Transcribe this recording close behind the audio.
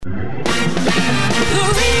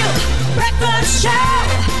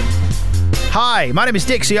Hi, my name is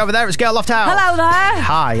Dixie. Over there, it's Gayle Lofthouse. Hello there.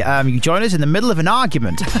 Hi, you join us in the middle of an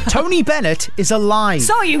argument. Tony Bennett is alive.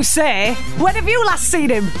 So you say. When have you last seen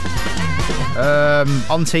him?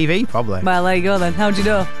 On TV, probably. Well, there you go then. How'd you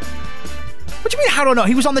know? What do you mean, how do I know?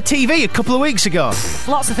 He was on the TV a couple of weeks ago.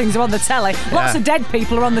 Lots of things are on the telly. Lots of dead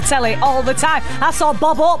people are on the telly all the time. I saw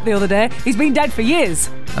Bob Hope the other day. He's been dead for years.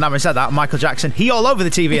 And having said that, Michael Jackson, he all over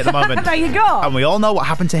the TV at the moment. There you go. And we all know what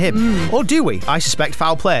happened to him. Or do we? I suspect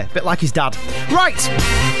foul play. A bit like his dad. Right.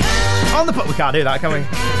 On the we can't do that, can we?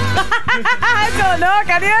 I don't know,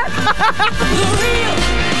 can you? The real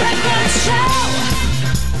breakfast show.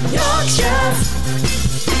 Your truth.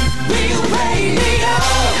 Real radio.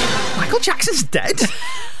 Michael Jackson's dead?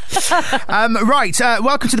 Right,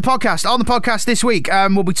 welcome to the podcast. On the podcast this week,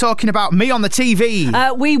 we'll be talking about me on the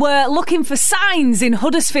TV. We were looking for signs in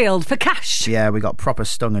Huddersfield for cash. Yeah, we got proper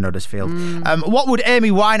stung in Huddersfield. What would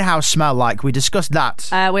Amy Winehouse smell like? We discussed that.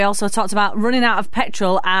 We also talked about running out of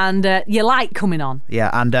petrol and your light coming on. Yeah,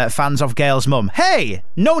 and fans of Gayle's mum. Hey,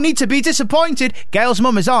 no need to be disappointed. Gayle's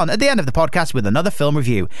mum is on at the end of the podcast with another film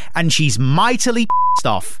review, and she's mightily pissed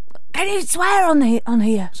off. Can you swear on here?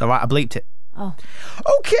 It's all right, I bleeped it. Oh.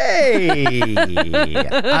 Okay.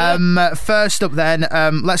 First up then,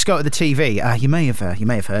 let's go to the TV. You may have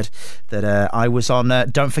heard that I was on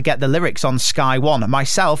Don't Forget the Lyrics on Sky One.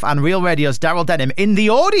 Myself and Real Radio's Daryl Denham in the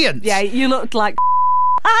audience. Yeah, you looked like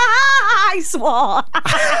I swore.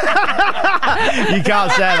 You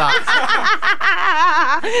can't say that.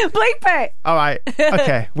 Bleep it. All right.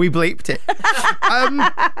 Okay, we bleeped it.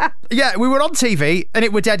 Yeah, we were on TV and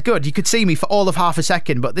it were dead good. You could see me for all of half a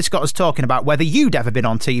second, but this got us talking about whether you'd ever been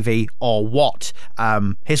on TV or what.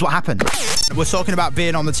 Here's what happened. We're talking about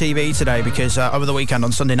being on the TV today because over the weekend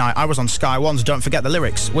on Sunday night I was on Sky One's Don't Forget the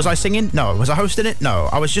Lyrics. Was I singing? No. Was I hosting it? No.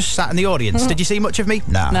 I was just sat in the audience. Did you see much of me?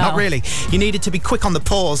 No, not really. You needed to be quick on the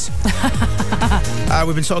pause.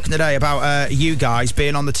 We've been talking today about you guys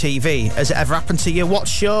being on the TV. Has it ever happened to you? What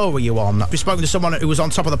show were you on? We've spoken to someone who was on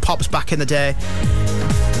Top of the Pops back in the day.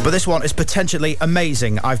 But this one is potentially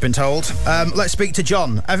amazing, I've been told. Let's speak to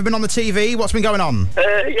John. Ever been on the TV? What's been going on?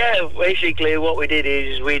 Yeah, basically what we did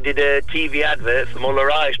is we did a TV advert for Muller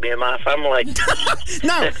Rice, me and my family.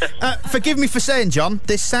 Now, forgive me for saying, John,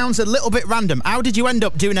 this sounds a little bit random. How did you end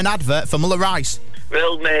up doing an advert for Muller Rice?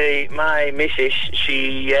 Well, my missus,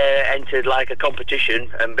 she entered like a competition,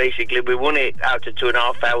 and basically we won it out of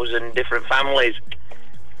 2,500 different families.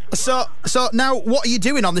 So now what are you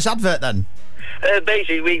doing on this advert then?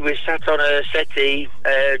 Basically, we were sat on a settee,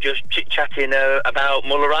 just chit-chatting about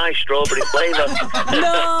Muller Ice strawberry flavour.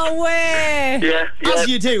 No way! Yeah. As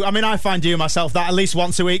you do. I mean, I find doing myself that at least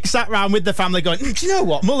once a week. Sat round with the family going, do you know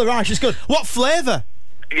what? Muller Ice is good. What flavour?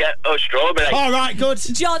 Yeah, strawberry. All right, good.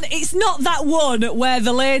 John, it's not that one where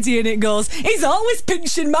the lady in it goes, he's always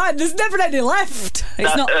pinching mine, there's never any left.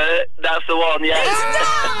 It's not. That's the one, yeah. It's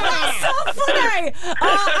not! It's so funny!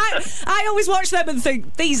 I always watch them and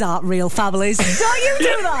think, these aren't real families. Don't you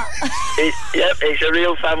do that? It's a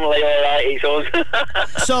real family, all right, it's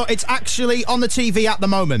us. So it's actually on the TV at the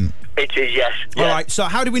moment? It is, yes. All right, so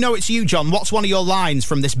how do we know it's you, John? What's one of your lines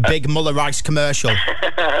from this big Muller Rice commercial?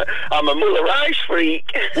 I'm a Muller Rice freak.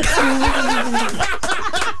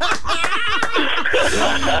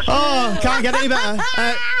 Oh, can't get any better.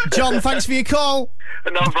 John, thanks for your call.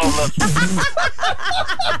 No problem.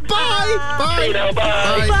 Bye. See you now,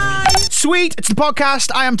 bye. Sweet, it's the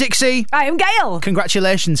podcast. I am Dixie. I am Gayle.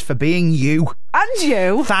 Congratulations for being you. And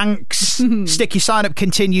you. Thanks. Sticky sign-up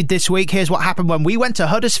continued this week. Here's what happened when we went to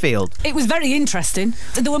Huddersfield. It was very interesting.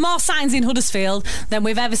 There were more signs in Huddersfield than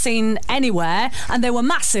we've ever seen anywhere, and they were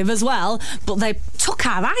massive as well, but they took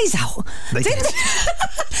our eyes out. They did.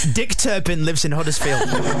 Dick Turpin lives in Huddersfield.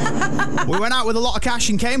 We went out with a lot of cash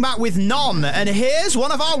and came back with none, and here's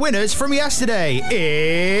one of our winners from yesterday.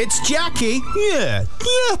 It's Jackie. Yeah,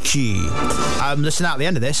 Jackie. Listen, at the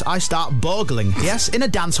end of this, I start bogling. Yes, in a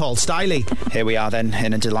dance hall styly. Here we are then,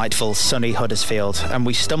 in a delightful sunny Huddersfield, and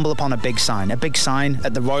we stumble upon a big sign at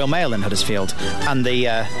the Royal Mail in Huddersfield, and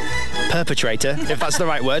the perpetrator, if that's the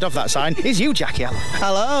right word, of that sign is you, Jackie.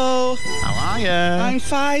 Hello. How are you? I'm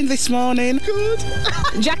fine this morning. Good.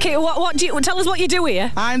 Jackie, what do you tell us what you do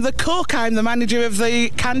here? I'm the cook. I'm the manager of the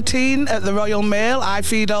canteen at the Royal Mail. I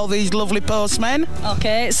feed all these lovely postmen.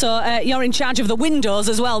 Okay, so you're in charge of the windows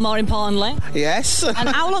as well, more importantly. Yes. And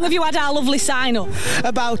how long have you had our lovely sign up?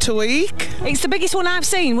 About a week. It's the biggest one I've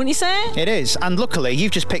seen, wouldn't you say? It is, and luckily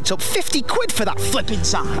you've just picked up 50 quid for that flipping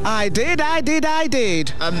sign. I did.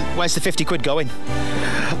 Where's the the 50 quid going?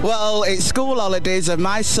 Well, it's school holidays and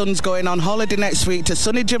my son's going on holiday next week to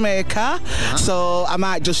sunny Jamaica, so I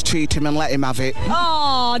might just treat him and let him have it.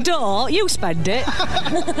 Oh, don't. You spend it.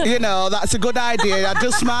 You know, that's a good idea. I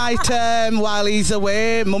just might, while he's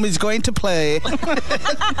away, Mummy's going to play.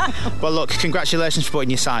 Well, look, congratulations for putting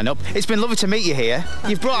your sign up. It's been lovely to meet you here.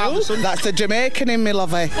 You've brought out the sun. That's the Jamaican in me,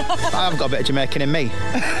 lovey. I've got a bit of Jamaican in me.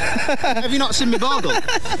 Have you not seen me boggle?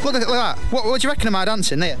 Look at that. What do you reckon of my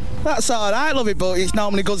dancing there? That's all right, lovey, but it's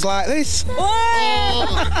normally goes like this.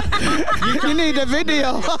 You need a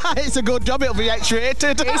video. It's a good job, it'll be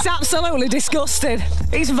X-rated. It's absolutely disgusting.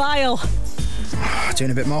 It's vile.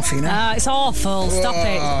 Doing a bit more for you now. It's awful. Stop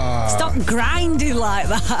it. Stop grinding like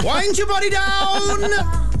that. Wind your body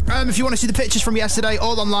down! If you want to see the pictures from yesterday,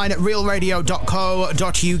 all online at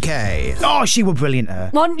realradio.co.uk. Oh, she was brilliant,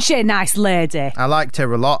 her. Wasn't she a nice lady? I liked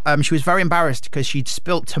her a lot. She was very embarrassed because she'd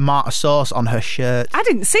spilt tomato sauce on her shirt. I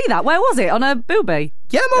didn't see that. Where was it? On her boobie?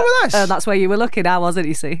 Yeah, more or less. That's where you were looking at, wasn't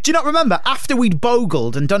you, see? Do you not remember, after we'd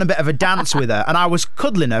bogled and done a bit of a dance with her, and I was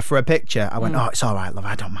cuddling her for a picture, I went, oh, it's all right, love,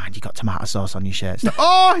 I don't mind, you got tomato sauce on your shirt. So,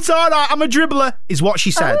 oh, it's all right, I'm a dribbler, is what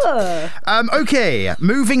she said. Okay,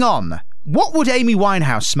 moving on. What would Amy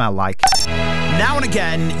Winehouse smell like? Now and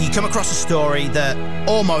again, you come across a story that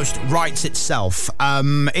almost writes itself.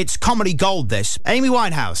 It's comedy gold, this. Amy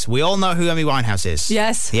Winehouse. We all know who Amy Winehouse is.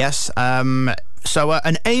 Yes. Yes. So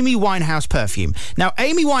an Amy Winehouse perfume. Now,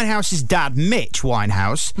 Amy Winehouse's dad, Mitch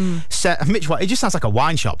Winehouse, said... it just sounds like a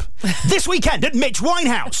wine shop. This weekend at Mitch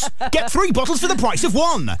Winehouse. Get 3 bottles for the price of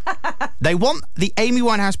 1. They want the Amy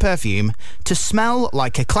Winehouse perfume to smell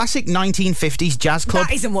like a classic 1950s jazz club.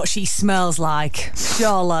 That isn't what she smells like,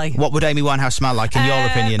 surely. What would Amy Winehouse smell like, in your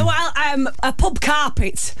opinion? Well, a pub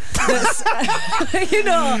carpet. That's, you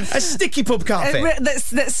know... A sticky pub carpet?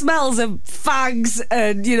 That smells of fags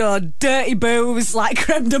and, you know, dirty booze. Like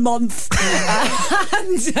creme de menthe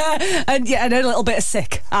and a little bit of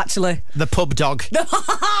sick, actually. The pub dog.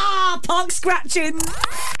 Pork scratching.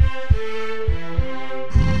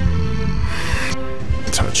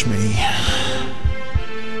 Touch me.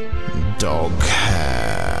 Dog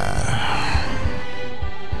hair.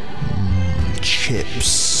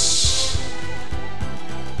 Chips.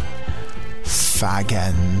 Fag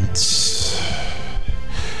ends.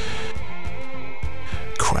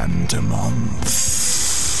 Creme de menthe.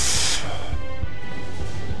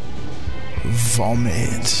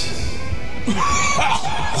 Vomit.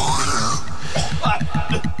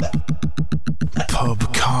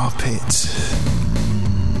 Pub carpet.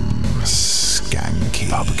 Skanky.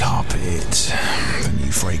 Pub carpet. The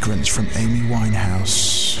new fragrance from Amy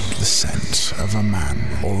Winehouse. The scent of a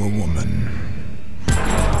man or a woman.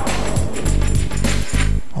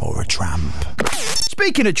 Or a tramp.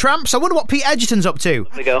 Speaking of tramps, I wonder what Pete Edgerton's up to.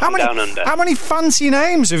 How many fancy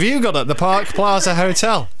names have you got at the Park Plaza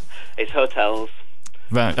Hotel? It's hotels.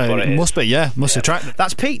 Right, it must be, yeah. Must attract.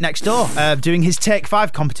 That's Pete next door, doing his Take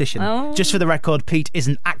 5 competition. Oh. Just for the record, Pete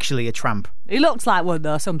isn't actually a tramp. He looks like one,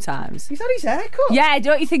 though, sometimes. He's had his hair cut. Yeah,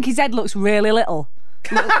 don't you think his head looks really little?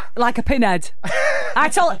 Like a pinhead. I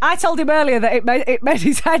told him earlier that it made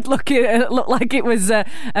his head look like it was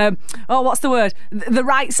what's the word? The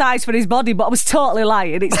right size for his body, but I was totally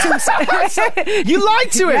lying. It's too You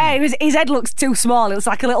lied to him. Yeah, his head looks too small. It looks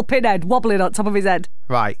like a little pinhead wobbling on top of his head.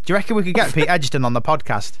 Right. Do you reckon we could get Pete Edgerton on the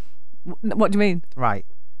podcast? What do you mean? Right.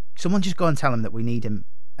 Someone just go and tell him that we need him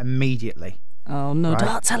immediately. Oh no! Right.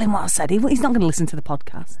 Don't tell him what I said. He's not going to listen to the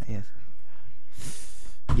podcast. He is.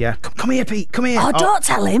 Yeah, come here, Pete. Come here. Oh, don't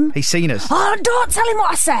tell him. He's seen us. Oh, don't tell him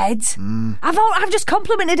what I said. I've just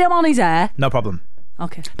complimented him on his hair. No problem.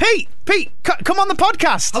 Okay. Pete, come on the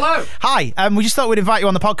podcast. Hello. Hi. We just thought we'd invite you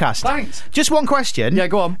on the podcast. Thanks. Just one question. Yeah,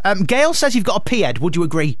 go on. Gayle says you've got a pea head. Would you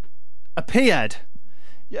agree? A pea head?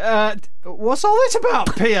 What's all this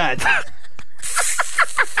about, pea head?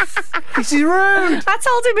 This is rude. I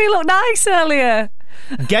told him he looked nice earlier.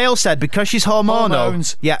 Gayle said because she's hormonal.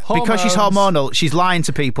 Hormones. Because she's hormonal, she's lying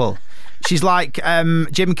to people. She's like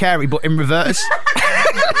Jim Carrey, but in reverse.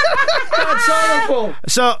 That's horrible.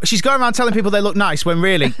 So she's going around telling people they look nice when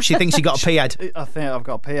really she thinks she got a pea head. I think I've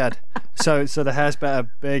got a pea head. So the hair's better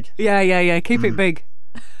big. Yeah. Keep it big.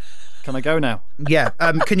 Can I go now? Yeah.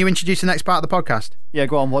 Can you introduce the next part of the podcast? Yeah,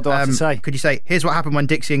 go on. What do I have to say? Could you say, here's what happened when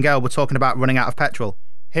Dixie and Gayle were talking about running out of petrol?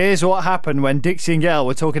 Here's what happened when Dixie and Gayle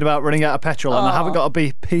were talking about running out of petrol, and I haven't got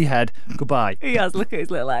a pea head. Goodbye. He has. Look at his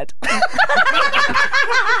little head.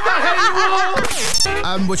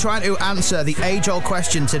 We're trying to answer the age-old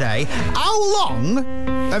question today. How long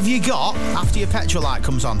have you got after your petrol light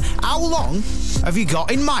comes on? How long have you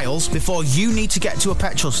got in miles before you need to get to a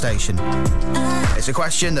petrol station? It's a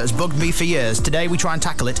question that has bugged me for years. Today we try and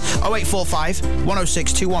tackle it. 0845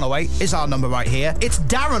 106 2108 is our number right here. It's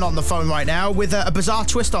Darren on the phone right now with a bizarre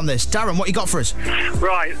twist on this. Darren, what you got for us?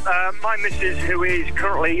 Right, my missus, who is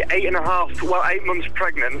currently 8 months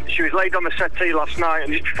pregnant, she was laid on the settee last night,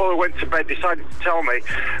 and just before I went to bed decided to tell me,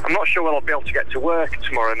 I'm not sure whether I'll be able to get to work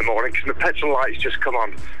tomorrow in the morning because my petrol light's just come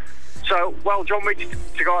on. So, well, do you want me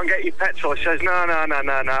to go out and get your petrol? He says, no,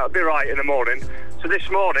 I'll be right in the morning. So this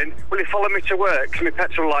morning, will you follow me to work? Because my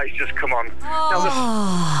petrol light's just come on.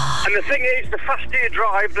 Now, and the thing is, the faster you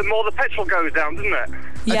drive, the more the petrol goes down, doesn't it?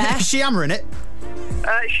 Yeah. Is she hammering it?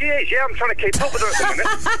 She is, yeah. I'm trying to keep up with her at the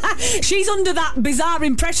minute. She's under that bizarre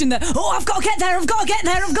impression that, I've got to get there,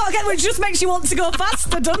 which just makes you want to go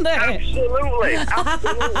faster, doesn't it? Absolutely.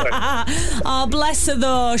 Oh, bless her,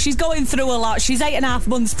 though. She's going through a lot. She's 8.5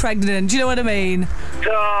 months pregnant. Do you know what I mean?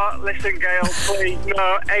 Listen, Gayle, please.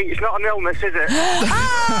 No, it's not an illness, is it?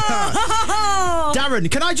 Darren,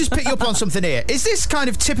 can I just pick you up on something here? Is this kind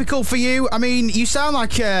of typical for you? I mean, you sound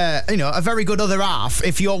like, a very good other half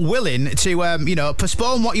if you're willing to,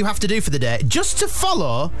 postpone what you have to do for the day just to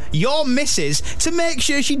follow your missus to make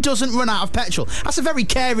sure she doesn't run out of petrol. That's a very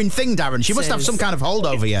caring thing, Darren. She must have some kind of hold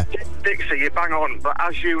over you. Dixie, you bang on, but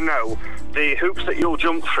as you know, the hoops that you'll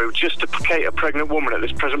jump through just to placate a pregnant woman at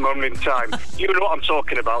this present moment in time, you know what I'm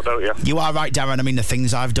talking about, don't you? You are right, Darren. I mean, the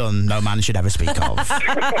things I've done, no man should ever speak of.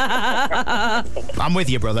 I'm with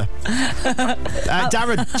you, brother.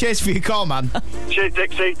 Darren, cheers for your call, man. Cheers,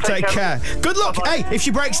 Dixie. Take care. Good luck. Bye-bye. Hey, if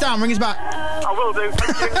she breaks down, ring us back. I will do.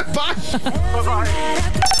 Thank you. Bye.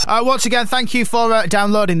 Bye-bye. Once again, thank you for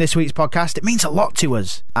downloading this week's podcast. It means a lot to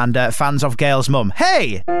us. And fans of Gayle's mum.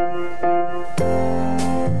 Hey!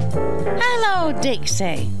 Hello,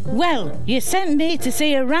 Dixie. Well, you sent me to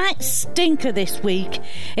see a right stinker this week.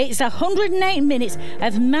 It's 108 minutes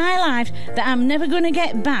of my life that I'm never going to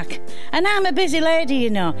get back. And I'm a busy lady, you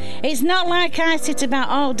know. It's not like I sit about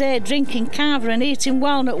all day drinking Carver and eating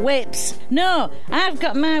walnut whips. No, I've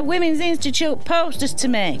got my Women's Institute posters to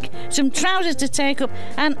make, some trousers to take up,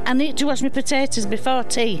 and I need to wash my potatoes before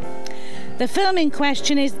tea. The film in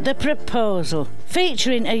question is The Proposal,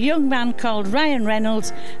 featuring a young man called Ryan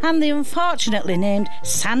Reynolds and the unfortunately named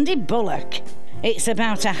Sandy Bullock. It's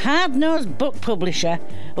about a hard-nosed book publisher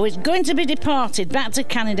who is going to be deported back to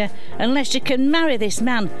Canada unless she can marry this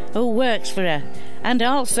man who works for her and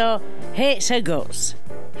also hates her guts.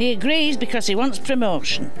 He agrees because he wants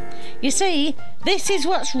promotion. You see, this is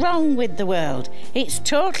what's wrong with the world. It's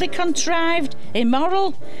totally contrived,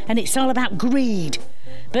 immoral, and it's all about greed.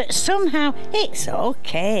 But somehow it's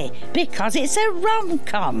okay because it's a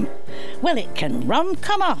rom-com. Well, it can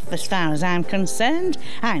rom-com off as far as I'm concerned.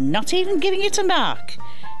 I'm not even giving it a mark.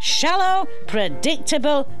 Shallow,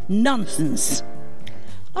 predictable nonsense.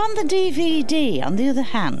 On the DVD, on the other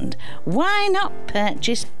hand, why not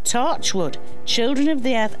purchase Torchwood, Children of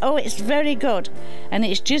the Earth? Oh, it's very good. And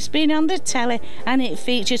it's just been on the telly and it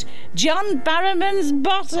features John Barrowman's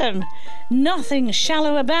bottom. Nothing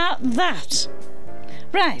shallow about that.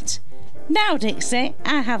 Right, now Dixie,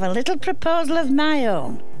 I have a little proposal of my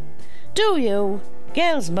own. Do you,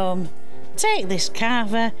 Gayle's mum, take this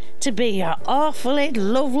Carver to be your awfully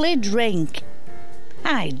lovely drink?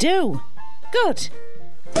 I do. Good.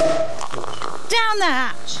 Down the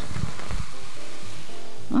hatch.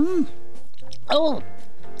 Oh,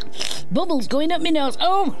 bubbles going up my nose.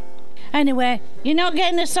 Oh. Anyway, you're not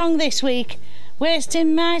getting a song this week.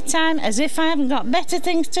 Wasting my time as if I haven't got better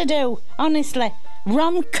things to do. Honestly.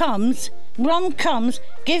 Rom-coms,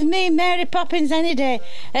 give me Mary Poppins any day.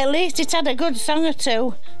 At least it had a good song or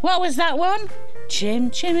two. What was that one?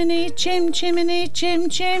 Chim chimney, chim chimney, chim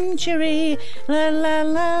chim chiree, la la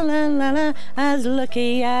la la la la, as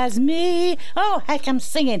lucky as me. Oh, heck, I'm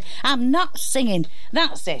singing. I'm not singing.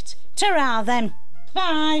 That's it. Ta-ra then.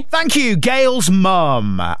 Bye. Thank you, Gayle's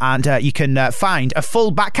mum. And you can find a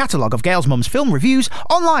full back catalogue of Gayle's mum's film reviews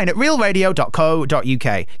online at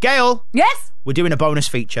realradio.co.uk. Gayle? Yes? We're doing a bonus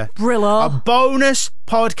feature. Brillo. A bonus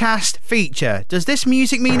podcast feature. Does this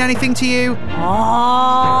music mean anything to you?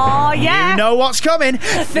 Oh, yeah. You know what's coming.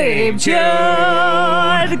 Theme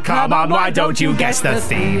tune. Come on, why don't you guess the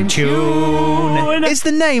theme tune? It's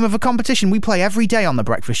the name of a competition we play every day on The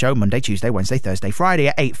Breakfast Show, Monday, Tuesday, Wednesday, Thursday, Friday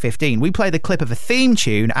at 8:15. We play the clip of a theme theme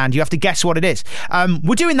tune, and you have to guess what it is.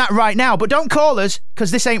 We're doing that right now, but don't call us,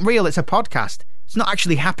 because this ain't real. It's a podcast. It's not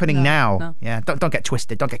actually happening now. No. Yeah, don't get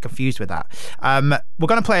twisted. Don't get confused with that. We're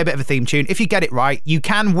going to play a bit of a theme tune. If you get it right, you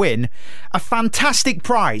can win a fantastic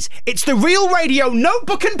prize. It's the Real Radio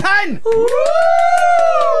notebook and pen. Ooh.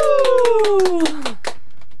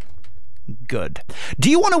 Good. Do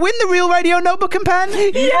you want to win the Real Radio notebook and pen?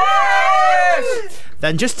 Yes!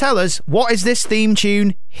 Then just tell us, what is this theme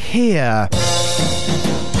tune here?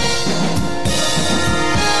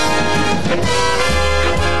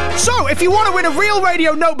 So, if you want to win a Real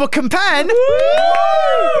Radio notebook and pen,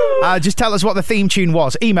 just tell us what the theme tune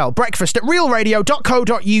was. Email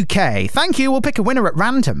breakfast@realradio.co.uk. Thank you. We'll pick a winner at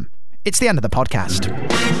random. It's the end of the podcast. The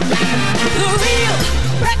Real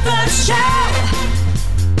Breakfast Show.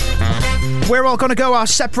 We're all going to go our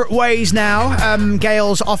separate ways now.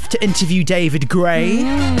 Gail's off to interview David Gray.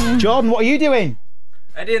 Jordan, what are you doing?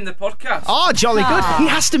 Editing the podcast. Oh, jolly good. He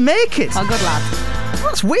has to make it. Oh, good lad. Well,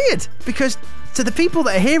 that's weird, because to the people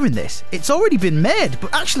that are hearing this, it's already been made,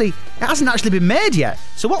 but actually, it hasn't actually been made yet.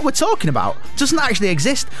 So what we're talking about doesn't actually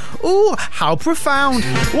exist. Ooh, how profound.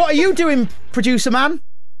 What are you doing, producer man?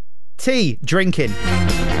 Tea, drinking.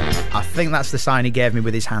 I think that's the sign he gave me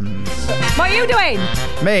with his hands. What are you doing?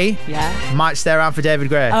 Me? Yeah. Might stay around for David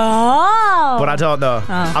Gray. Oh. But I don't know.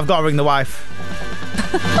 I've got to ring the wife.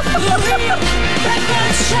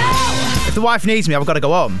 If the wife needs me, I've got to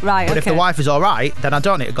go home. Right, But if the wife is all right, then I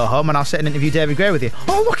don't need to go home, and I'll sit and interview David Gray with you.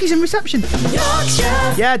 Oh, look, he's in reception.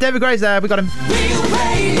 Yeah, David Gray's there. We got him. Real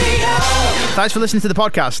Radio. Thanks for listening to the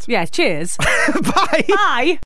podcast. Yeah, cheers. Bye. Bye.